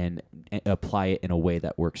mindset and apply it in a way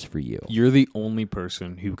that works for you. You're the only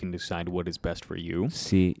person who can decide what is best for you.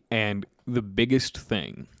 See, And the biggest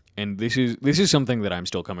thing, and this is something that I'm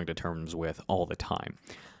still coming to terms with all the time,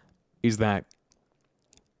 is that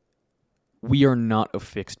we are not a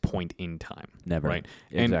fixed point in time. never. Right?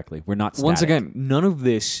 And Exactly. We're not static. once again, none of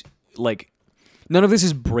this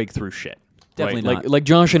is breakthrough shit. Definitely right? not. Like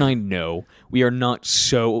Josh and I know we are not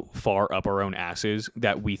so far up our own asses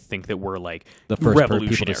that we think that we're like the first people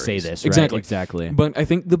to say revolutionaries. this. Exactly. Right? Exactly. But I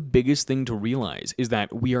think the biggest thing to realize is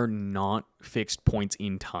that we are not fixed points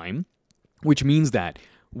in time, which means that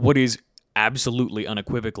what is absolutely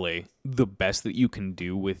unequivocally the best that you can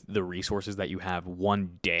do with the resources that you have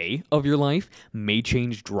one day of your life may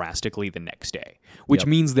change drastically the next day, which Yep.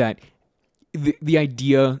 means means that the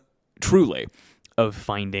idea truly of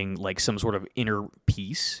finding some sort of inner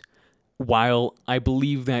peace, while I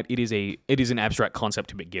believe that it is an abstract concept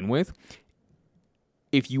to begin with,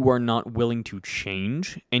 if you are not willing to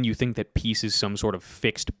change and you think that peace is some sort of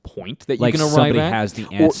fixed point that you can arrive somebody at, has the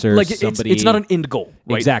or, answer. it's not an end goal,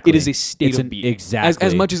 right? Exactly. It is a state of being, exactly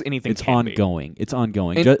as much as anything It's can be. ongoing. It's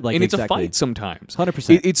ongoing. And, Just, and it's exactly. a fight sometimes.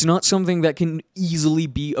 100%. It's not something that can easily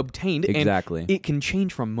be obtained. Exactly. And it can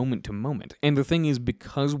change from moment to moment. And the thing is,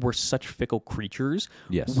 because we're such fickle creatures,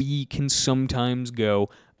 Yes. we can sometimes go,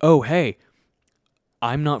 oh, hey,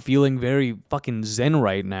 I'm not feeling very fucking zen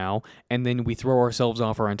right now, and then we throw ourselves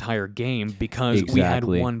off our entire game because we had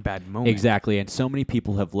Exactly. one bad moment. Exactly. And so many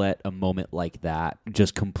people have let a moment like that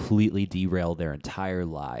just completely derail their entire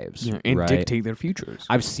lives. Yeah, and right? dictate their futures.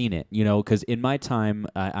 I've seen it, because in my time,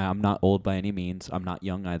 I'm not old by any means. I'm not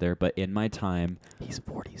young either. But in my time, He's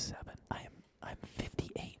 47. I'm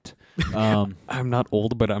 58. I'm not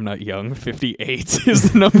old, but I'm not young. 58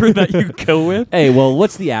 is the number that you go with. Hey, well,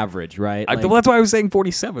 what's the average, right? Well, that's why I was saying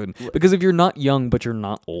 47. Because if you're not young, but you're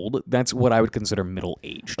not old, that's what I would consider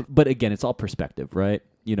middle-aged. But again, it's all perspective, right?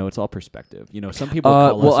 It's all perspective. Some people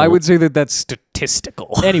call us well, I old. would say that that's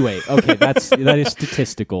statistical. Anyway, okay, that is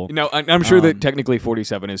statistical. No, I'm sure that technically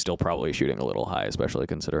 47 is still probably shooting a little high, especially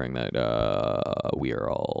considering that we are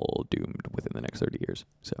all doomed within the next 30 years.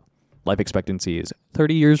 So life expectancy is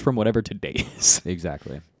 30 years from whatever today is.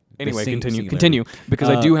 Exactly. Anyway, The continue, because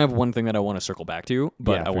I do have one thing that I want to circle back to,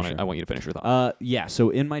 but Yeah, I for want sure. I want you to finish your thought.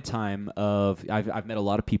 So in my time I've met a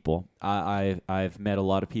lot of people. I've met a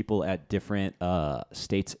lot of people at different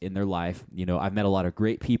states in their life. I've met a lot of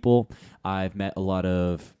great people. I've met a lot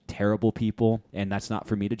of terrible people, and that's not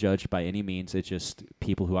for me to judge by any means. It's just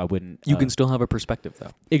people who I wouldn't. You can still have a perspective,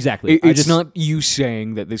 though. Exactly. It's not you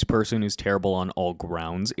saying that this person is terrible on all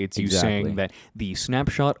grounds. It's you saying that the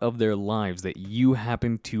snapshot of their lives that you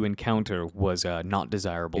happened to encounter was not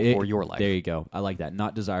desirable for your life. There you go. I like that.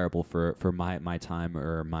 Not desirable for my time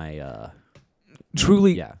or my.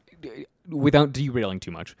 Truly, Yeah. Without derailing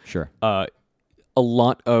too much, Sure. a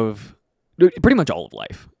lot of, pretty much all of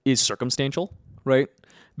life is circumstantial, right?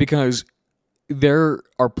 Because there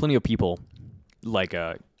are plenty of people, like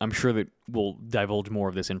I'm sure that we'll divulge more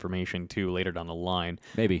of this information too later down the line.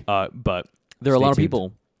 Maybe. But there are a Stay lot of tuned.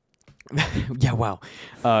 people. Yeah, wow.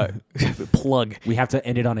 Plug. We have to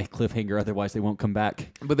end it on a cliffhanger, otherwise they won't come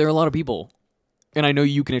back. But there are a lot of people, and I know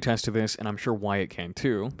you can attest to this, and I'm sure Wyatt can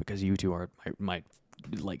too, because you two are my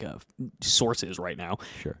sources right now.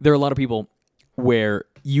 Sure. There are a lot of people where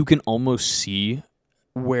you can almost see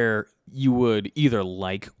where you would either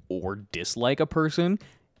like or dislike a person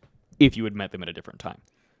if you had met them at a different time.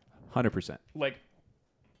 100%. Like,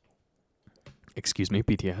 excuse me,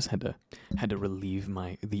 BTS had to relieve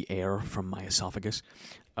the air from my esophagus.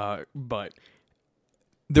 But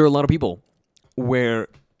there are a lot of people where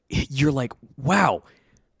you're like, wow,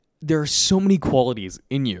 there are so many qualities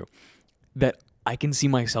in you that I can see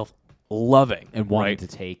myself loving And wanting right? to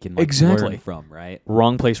take and Exactly. learn from, right?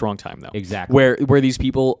 Wrong place, wrong time, though. Exactly. Where these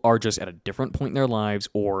people are just at a different point in their lives,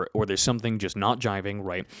 or there's something just not jiving,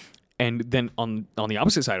 right? And then on the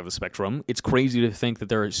opposite side of the spectrum, it's crazy to think that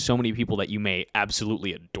there are so many people that you may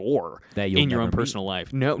absolutely adore That you'll in your never own meet. personal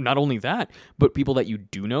life. No, not only that, but people that you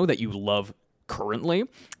do know that you love currently,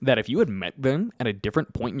 that if you had met them at a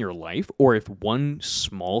different point in your life, or if one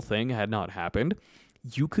small thing had not happened,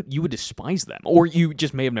 you would despise them, or you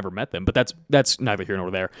just may have never met them. But that's neither here nor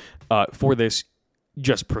there. For this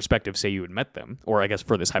just perspective, say you had met them, or I guess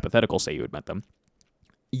for this hypothetical, say you had met them,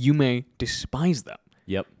 you may despise them.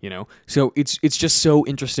 Yep. So it's just so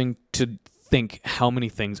interesting to think how many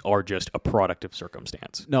things are just a product of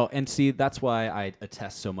circumstance. No, and see, that's why I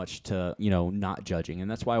attest so much to, not judging, and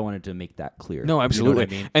that's why I wanted to make that clear. No, absolutely. You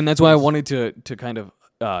know what I mean? And that's why I wanted to kind of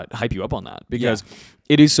hype you up on that, because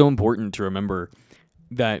it is so important to remember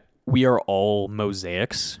that we are all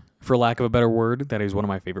mosaics, for lack of a better word. That is one of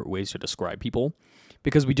my favorite ways to describe people,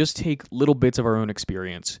 because we just take little bits of our own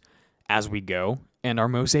experience as we go, and our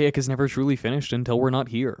mosaic is never truly finished until we're not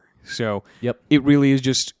here. So it really is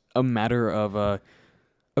just a matter of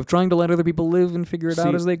trying to let other people live and figure it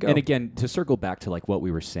out as they go. And again, to circle back to like what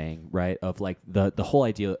we were saying, right? Of like the whole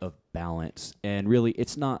idea of balance, and really,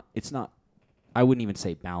 it's not. I wouldn't even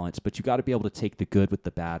say balance, but you got to be able to take the good with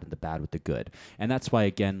the bad and the bad with the good. And that's why,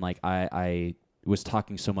 again, like I was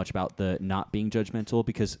talking so much about the not being judgmental,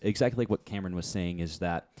 because exactly like what Cameron was saying is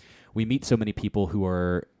that we meet so many people who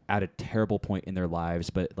are at a terrible point in their lives,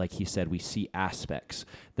 but like he said, we see aspects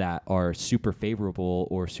that are super favorable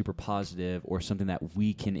or super positive or something that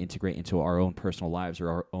we can integrate into our own personal lives or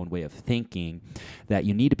our own way of thinking, that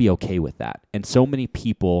you need to be okay with that. And so many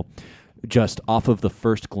people, just off of the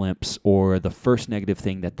first glimpse or the first negative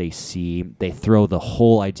thing that they see, they throw the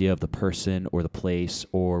whole idea of the person or the place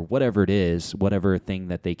or whatever it is, whatever thing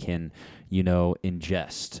that they can,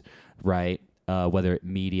 ingest, right? Whether it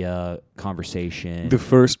media, conversation. The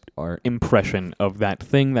first or impression of that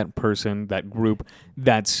thing, that person, that group,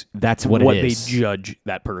 that's what it is. They judge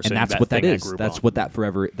that person. And that's that what that thing, is. That group That's on. what that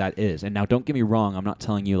forever that is. And now don't get me wrong, I'm not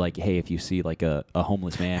telling you like, hey, if you see like a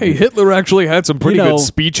homeless man. Hey, Hitler actually had some pretty good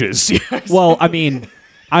speeches. Well, I mean,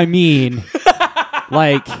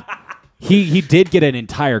 like he did get an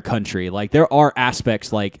entire country. Like there are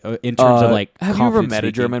aspects like in terms of like. Have you ever confidence met a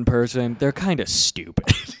speaking. German person? They're kind of stupid.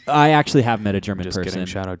 I actually have met a German Just person. kidding.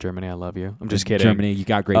 Shout out Germany. I love you. I'm just kidding. Germany, you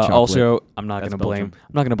got great chocolate. Also, I'm not That's going to blame. Belgium.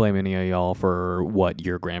 I'm not going to blame any of y'all for what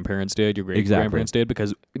your grandparents did. Your great grandparents did,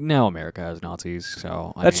 because now America has Nazis.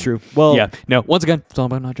 So I That's mean, true. Well, yeah. No. Once again, it's all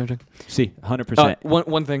about not judging. See, 100%.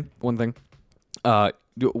 One thing.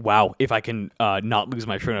 wow, if I can not lose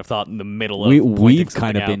my train of thought in the middle of we've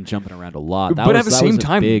kind of been jumping around a lot. But at the same was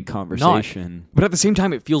time, a big conversation. But at the same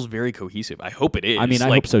time, it feels very cohesive. I hope it is. I mean, I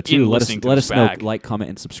like, hope so too. Let us know. back. Like, comment,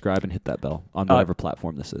 and subscribe, and hit that bell on whatever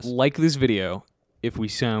platform this is. Like this video if we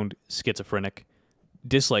sound schizophrenic.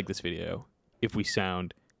 Dislike this video if we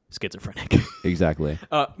sound schizophrenic. Exactly.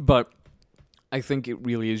 But I think it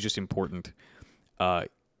really is just important. I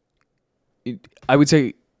would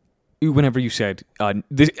say, whenever you said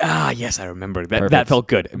this, yes, I remember that. Perfect. That felt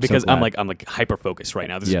good I'm because so I'm glad. like hyper focused right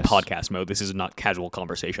now. This Yes. is podcast mode. This is not casual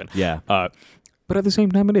conversation. Yeah. But at the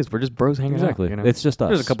same time, it is. We're just bros hanging Exactly. out. You know? It's just us.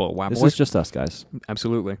 There's a couple of This boys. is just us, guys.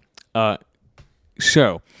 Absolutely.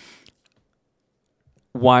 So,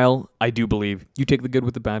 while I do believe you take the good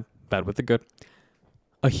with the bad, bad with the good,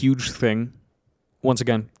 a huge thing, once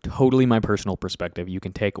again, totally my personal perspective. You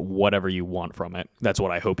can take whatever you want from it. That's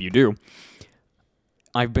what I hope you do.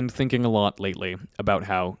 I've been thinking a lot lately about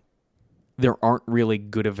how there aren't really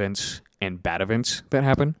good events and bad events that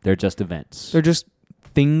happen. They're just events. They're just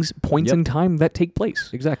things, points Yep. in time that take place.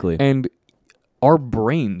 Exactly. And our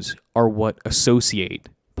brains are what associate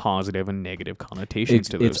positive and negative connotations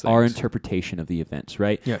to those It's things. our interpretation of the events,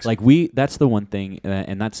 right? Yes. Like that's the one thing,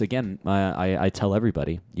 and that's again, I tell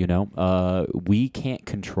everybody, we can't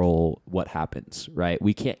control what happens, right?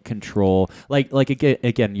 We can't control, like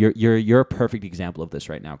again, you're a perfect example of this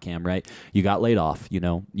right now, Cam, right? You got laid off,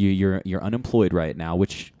 you're unemployed right now,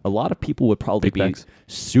 which a lot of people would probably Big be facts.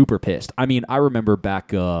 super pissed. I mean, I remember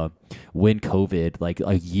back when COVID, like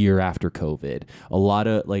a year after COVID, a lot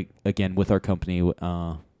of again with our company.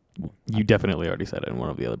 You definitely already said it in one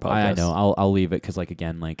of the other podcasts. I know. I'll leave it because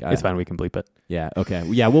It's fine. We can bleep it. Yeah. Okay.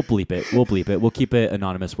 Yeah. We'll bleep it. We'll keep it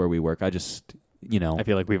anonymous where we work. I just I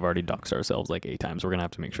feel like we've already doxed ourselves like 8 times. We're gonna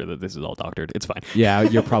have to make sure that this is all doctored. It's fine. Yeah,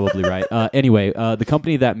 you're probably right. Anyway, the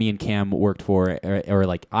company that me and Cam worked for, or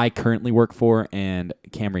like I currently work for, and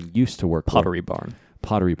Cameron used to work Pottery Barn.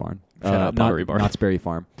 Pottery Barn. Shout out Pottery Barn. Knott's Berry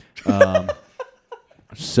Farm.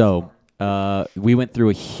 So we went through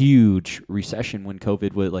a huge recession when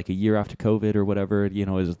COVID was like a year after COVID or whatever,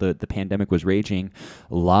 as the pandemic was raging.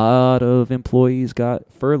 A lot of employees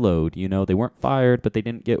got furloughed. They weren't fired, but they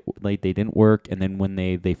didn't work. And then when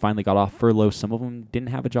they finally got off furlough, some of them didn't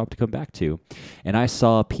have a job to come back to. And I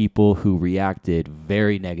saw people who reacted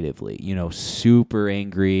very negatively, super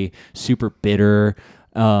angry, super bitter.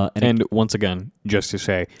 And once again, just to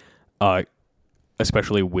say,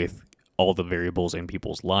 especially with all the variables in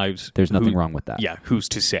people's lives, there's nothing wrong with that. Yeah, who's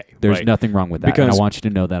to say? There's right? nothing wrong with that. Because and I want you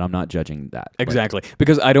to know that I'm not judging that. Exactly.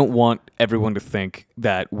 Because I don't want everyone to think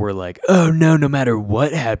that we're like, oh no matter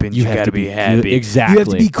what happens, you got to be happy. Exactly. You have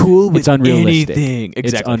to be cool with It's unrealistic. anything.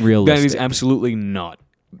 Exactly. It's unrealistic. That is absolutely not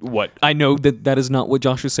what I know that is not what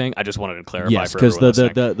Josh is saying. I just wanted to clarify. Yes, for because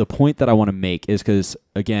everyone the point that I want to make is because,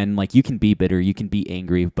 again, like you can be bitter, you can be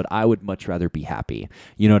angry, but I would much rather be happy.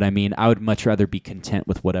 You know what I mean? I would much rather be content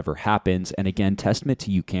with whatever happens. And again, testament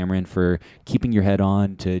to you, Cameron, for keeping your head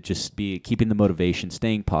on, to just be keeping the motivation,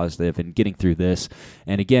 staying positive, and getting through this.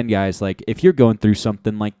 And again, guys, like if you're going through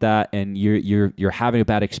something like that and you're having a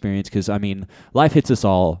bad experience, because I mean, life hits us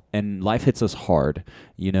all, and life hits us hard,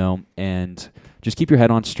 and just keep your head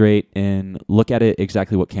on straight and look at it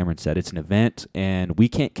exactly what Cameron said. It's an event, and we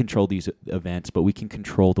can't control these events, but we can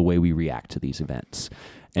control the way we react to these events.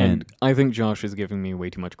 And I think Josh is giving me way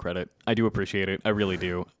too much credit. I do appreciate it. I really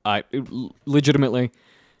do. Legitimately,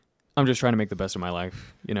 I'm just trying to make the best of my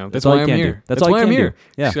life. That's all why you I'm can here. do. That's That's all why you I'm can do. here.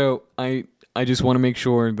 Yeah. So I just want to make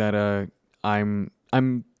sure that I'm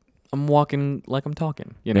walking like I'm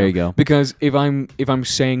talking. There you go. Because if I'm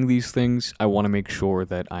saying these things, I want to make sure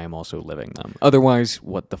that I am also living them. Otherwise,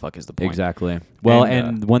 what the fuck is the point? Exactly. Well, And,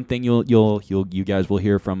 and one thing you guys will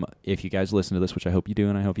hear from, if you guys listen to this, which I hope you do,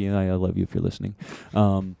 and I love you if you're listening,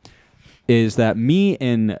 is that me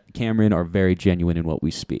and Cameron are very genuine in what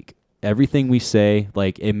we speak. Everything we say,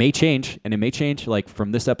 like it may change, like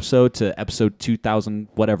from this episode to episode 2000,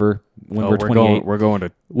 whatever. When we're 28, we're going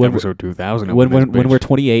to episode 2000. when we're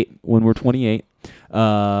 28,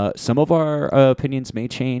 some of our opinions may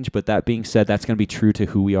change, but that being said, that's going to be true to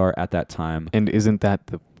who we are at that time. And isn't that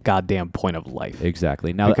the goddamn point of life?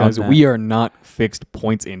 Exactly. Now, Because we are not fixed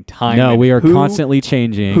points in time. no, And we are who- constantly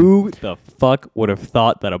changing. Who the fuck would have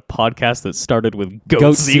thought that a podcast that started with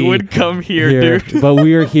Goatse would come here, dude? But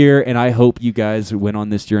we are here, and I hope you guys went on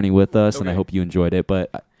this journey with us, and I Okay. hope you enjoyed it.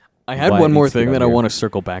 But I had Wyatt one more needs to get thing out that I here. want to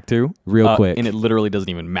circle back to. Real quick. And it literally doesn't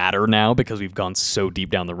even matter now because we've gone so deep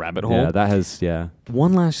down the rabbit hole. yeah, that has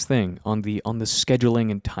One last thing on the scheduling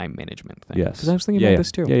and time management thing. yes. Because I was thinking Yeah, about yeah.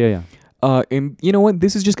 this too. Yeah. And you know what?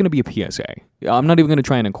 This is just going to be a PSA. I'm not even going to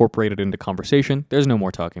try and incorporate it into conversation. There's no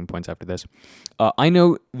more talking points after this. I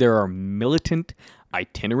know there are militant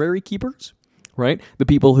itinerary keepers, right? The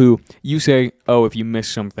people who you say, oh, if you miss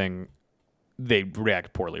something, they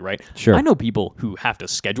react poorly, right? Sure. I know people who have to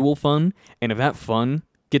schedule fun, and if that fun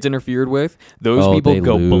gets interfered with, those Oh, people they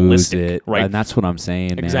go lose ballistic, it. right? And that's what I'm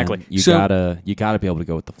saying, man. Exactly. You So- gotta be able to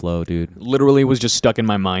go with the flow, dude. Literally was just stuck in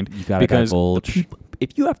my mind. You gotta because divulge.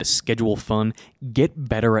 if you have to schedule fun, get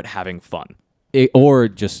better at having fun. Or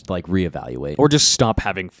just like reevaluate. Or just stop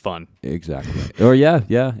having fun. Exactly. Or yeah.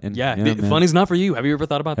 And Yeah, man. fun is not for you. Have you ever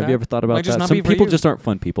thought about that? Have you ever thought about Might just that? not Some be for people you. just aren't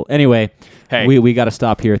fun people. Anyway, Hey. we got to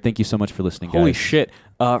stop here. Thank you so much for listening, Holy guys. shit.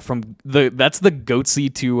 That's the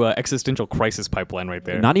Goatse to existential crisis pipeline right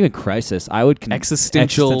there. Not even crisis. I would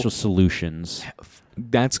Existential- solutions.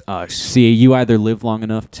 That's us. See, you either live long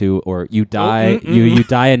enough to, or you die. You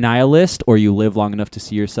die a nihilist, or you live long enough to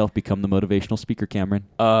see yourself become the motivational speaker, Cameron.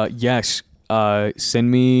 Yes.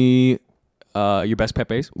 Send me your best pet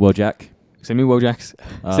base. Wojak. Send me Wojak's.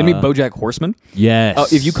 Send me BoJack Horseman.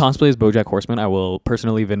 Yes. If you cosplay as BoJack Horseman, I will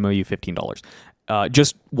personally Venmo you $15.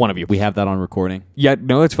 Just one of you. we have that on recording. Yeah,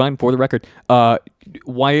 no, it's fine. For the record,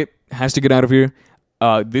 Wyatt has to get out of here.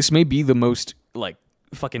 This may be the most like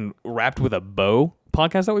fucking wrapped with a bow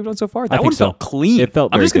podcast that we've done so far. That think one so. felt clean. It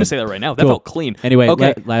felt I'm very just gonna good. say that right now. That Cool. felt clean. Anyway,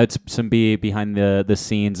 okay. let's some be behind the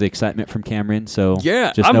scenes excitement from Cameron. So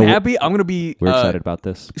Yeah, just I'm know happy. I'm gonna be We're excited about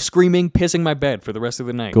this. screaming, pissing my bed for the rest of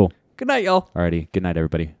the night. Cool. Good night, y'all. Alrighty. Good night,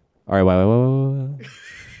 everybody. All right. Bye.